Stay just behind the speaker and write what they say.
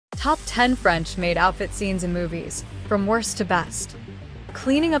Top 10 French maid outfit scenes in movies, from worst to best.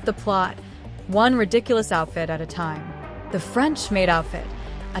 Cleaning up the plot, one ridiculous outfit at a time. The French maid outfit,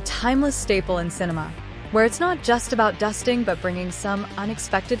 a timeless staple in cinema, where it's not just about dusting but bringing some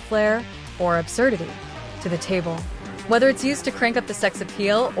unexpected flair or absurdity to the table. Whether it's used to crank up the sex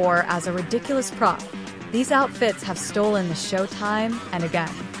appeal or as a ridiculous prop, these outfits have stolen the show time and again.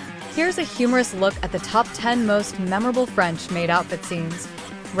 Here's a humorous look at the top 10 most memorable French maid outfit scenes,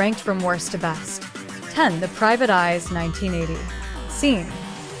 ranked from worst to best. 10. The Private Eyes 1980 Scene: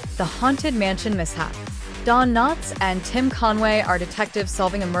 The Haunted Mansion Mishap. Don Knotts and Tim Conway are detectives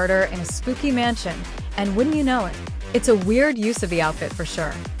solving a murder in a spooky mansion, and wouldn't you know it, it's a weird use of the outfit for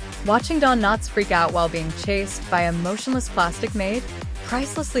sure. Watching Don Knotts freak out while being chased by a motionless plastic maid?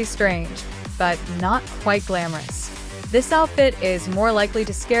 Pricelessly strange, but not quite glamorous. This outfit is more likely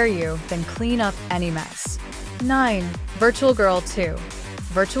to scare you than clean up any mess. 9. Virtual Girl 2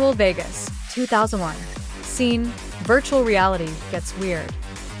 Virtual Vegas 2001 Scene: Virtual reality gets weird.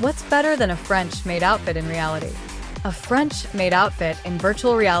 What's better than a French maid outfit in reality? A French maid outfit in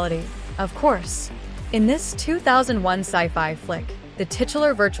virtual reality, of course. In this 2001 sci-fi flick, the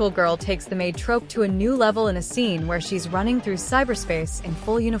titular virtual girl takes the maid trope to a new level in a scene where she's running through cyberspace in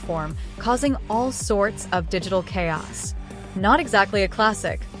full uniform, causing all sorts of digital chaos. Not exactly a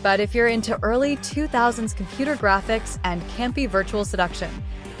classic, but if you're into early 2000s computer graphics and campy virtual seduction,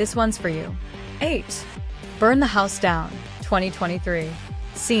 this one's for you. 8. Burn the House Down 2023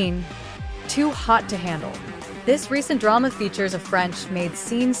 Scene: Too Hot to Handle. This recent drama features a French maid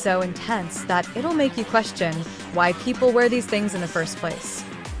scene so intense that it'll make you question why people wear these things in the first place.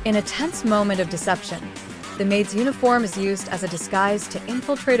 In a tense moment of deception, the maid's uniform is used as a disguise to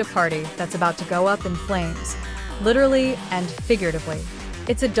infiltrate a party that's about to go up in flames, literally and figuratively.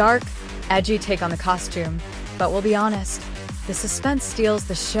 It's a dark, edgy take on the costume, but we'll be honest, the suspense steals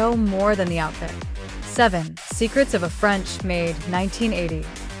the show more than the outfit. 7. Secrets of a French Maid 1980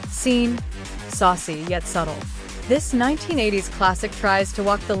 Scene: Saucy yet subtle. This 1980s classic tries to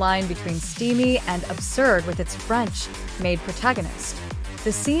walk the line between steamy and absurd with its French maid protagonist.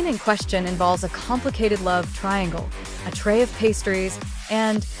 The scene in question involves a complicated love triangle, a tray of pastries,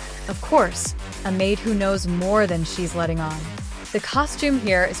 and, of course, a maid who knows more than she's letting on. The costume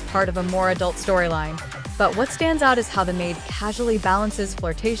here is part of a more adult storyline, but what stands out is how the maid casually balances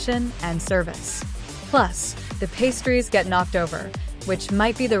flirtation and service. Plus, the pastries get knocked over, which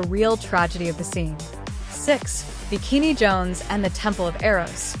might be the real tragedy of the scene. 6. Bikini Jones and the Temple of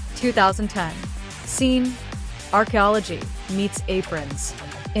Eros 2010 Scene: Archaeology meets aprons.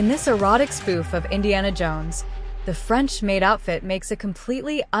 In this erotic spoof of Indiana Jones, the French maid outfit makes a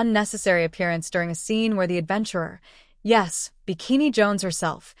completely unnecessary appearance during a scene where the adventurer, yes, Bikini Jones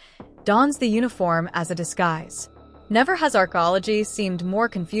herself, dons the uniform as a disguise. Never has archaeology seemed more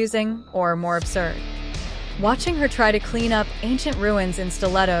confusing or more absurd. Watching her try to clean up ancient ruins in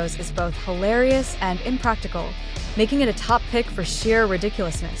stilettos is both hilarious and impractical, making it a top pick for sheer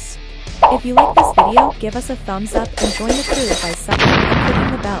ridiculousness. If you like this video, give us a thumbs up and join the crew by subbing and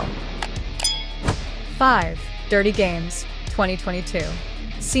clicking the bell. 5. Dirty Games 2022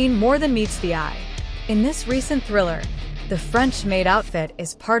 Scene: More Than Meets the Eye. In this recent thriller, the French maid outfit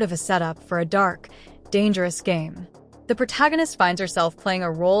is part of a setup for a dark, dangerous game. The protagonist finds herself playing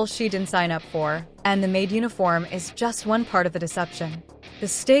a role she didn't sign up for, and the maid uniform is just one part of the deception. The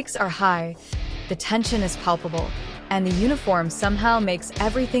stakes are high, the tension is palpable, and the uniform somehow makes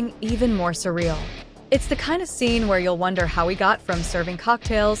everything even more surreal. It's the kind of scene where you'll wonder how we got from serving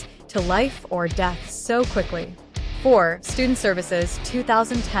cocktails to life or death so quickly. 4. Student Services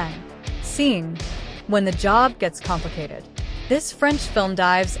 2010 Scene: When the Job Gets Complicated. This French film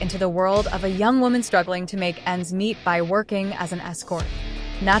dives into the world of a young woman struggling to make ends meet by working as an escort.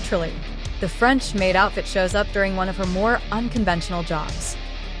 Naturally, the French maid outfit shows up during one of her more unconventional jobs.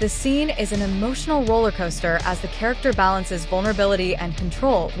 The scene is an emotional roller coaster as the character balances vulnerability and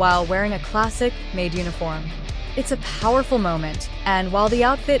control while wearing a classic maid uniform. It's a powerful moment, and while the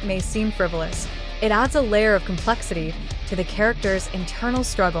outfit may seem frivolous, it adds a layer of complexity to the character's internal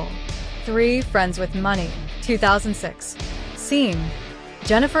struggle. 3. Friends with Money 2006 Scene: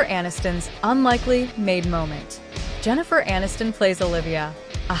 Jennifer Aniston's unlikely maid moment. Jennifer Aniston plays Olivia,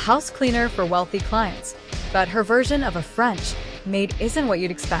 a house cleaner for wealthy clients, but her version of a French maid isn't what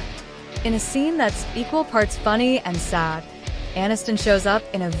you'd expect. In a scene that's equal parts funny and sad, Aniston shows up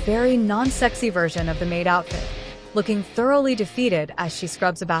in a very non-sexy version of the maid outfit, looking thoroughly defeated as she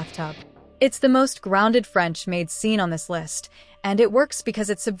scrubs a bathtub. It's the most grounded French maid scene on this list, and it works because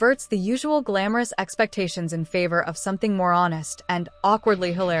it subverts the usual glamorous expectations in favor of something more honest and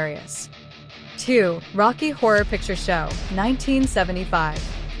awkwardly hilarious. 2. Rocky Horror Picture Show 1975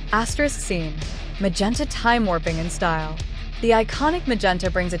 Asterisk scene. Magenta time warping in style. The iconic magenta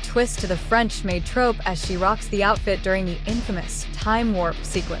brings a twist to the French maid trope as she rocks the outfit during the infamous time warp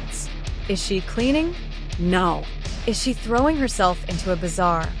sequence. Is she cleaning? No. Is she throwing herself into a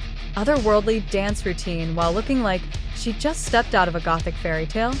bizarre, otherworldly dance routine while looking like she just stepped out of a gothic fairy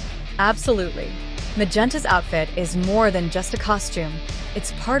tale? Absolutely. Magenta's outfit is more than just a costume.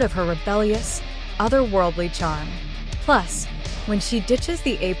 It's part of her rebellious, otherworldly charm. Plus, when she ditches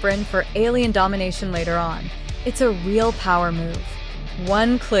the apron for alien domination later on, it's a real power move.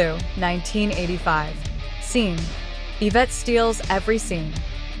 One clue, 1985. Scene. Yvette steals every scene.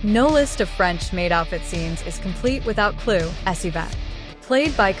 No list of French maid outfit scenes is complete without clue as Yvette.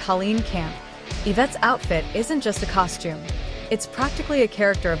 Played by Colleen Camp, Yvette's outfit isn't just a costume. It's practically a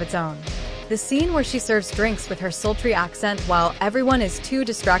character of its own. The scene where she serves drinks with her sultry accent while everyone is too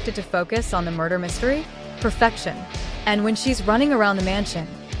distracted to focus on the murder mystery? Perfection. And when she's running around the mansion,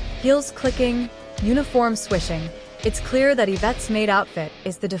 heels clicking, uniform swishing, it's clear that Yvette's maid outfit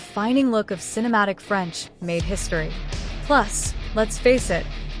is the defining look of cinematic French maid history. Plus, let's face it,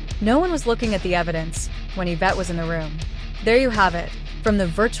 no one was looking at the evidence when Yvette was in the room. There you have it. From the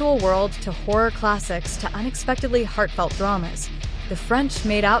virtual world to horror classics to unexpectedly heartfelt dramas, the French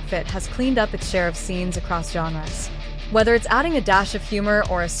maid outfit has cleaned up its share of scenes across genres. Whether it's adding a dash of humor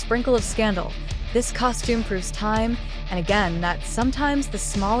or a sprinkle of scandal, this costume proves time and again that sometimes the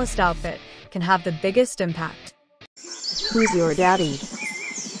smallest outfit can have the biggest impact. Who's your daddy?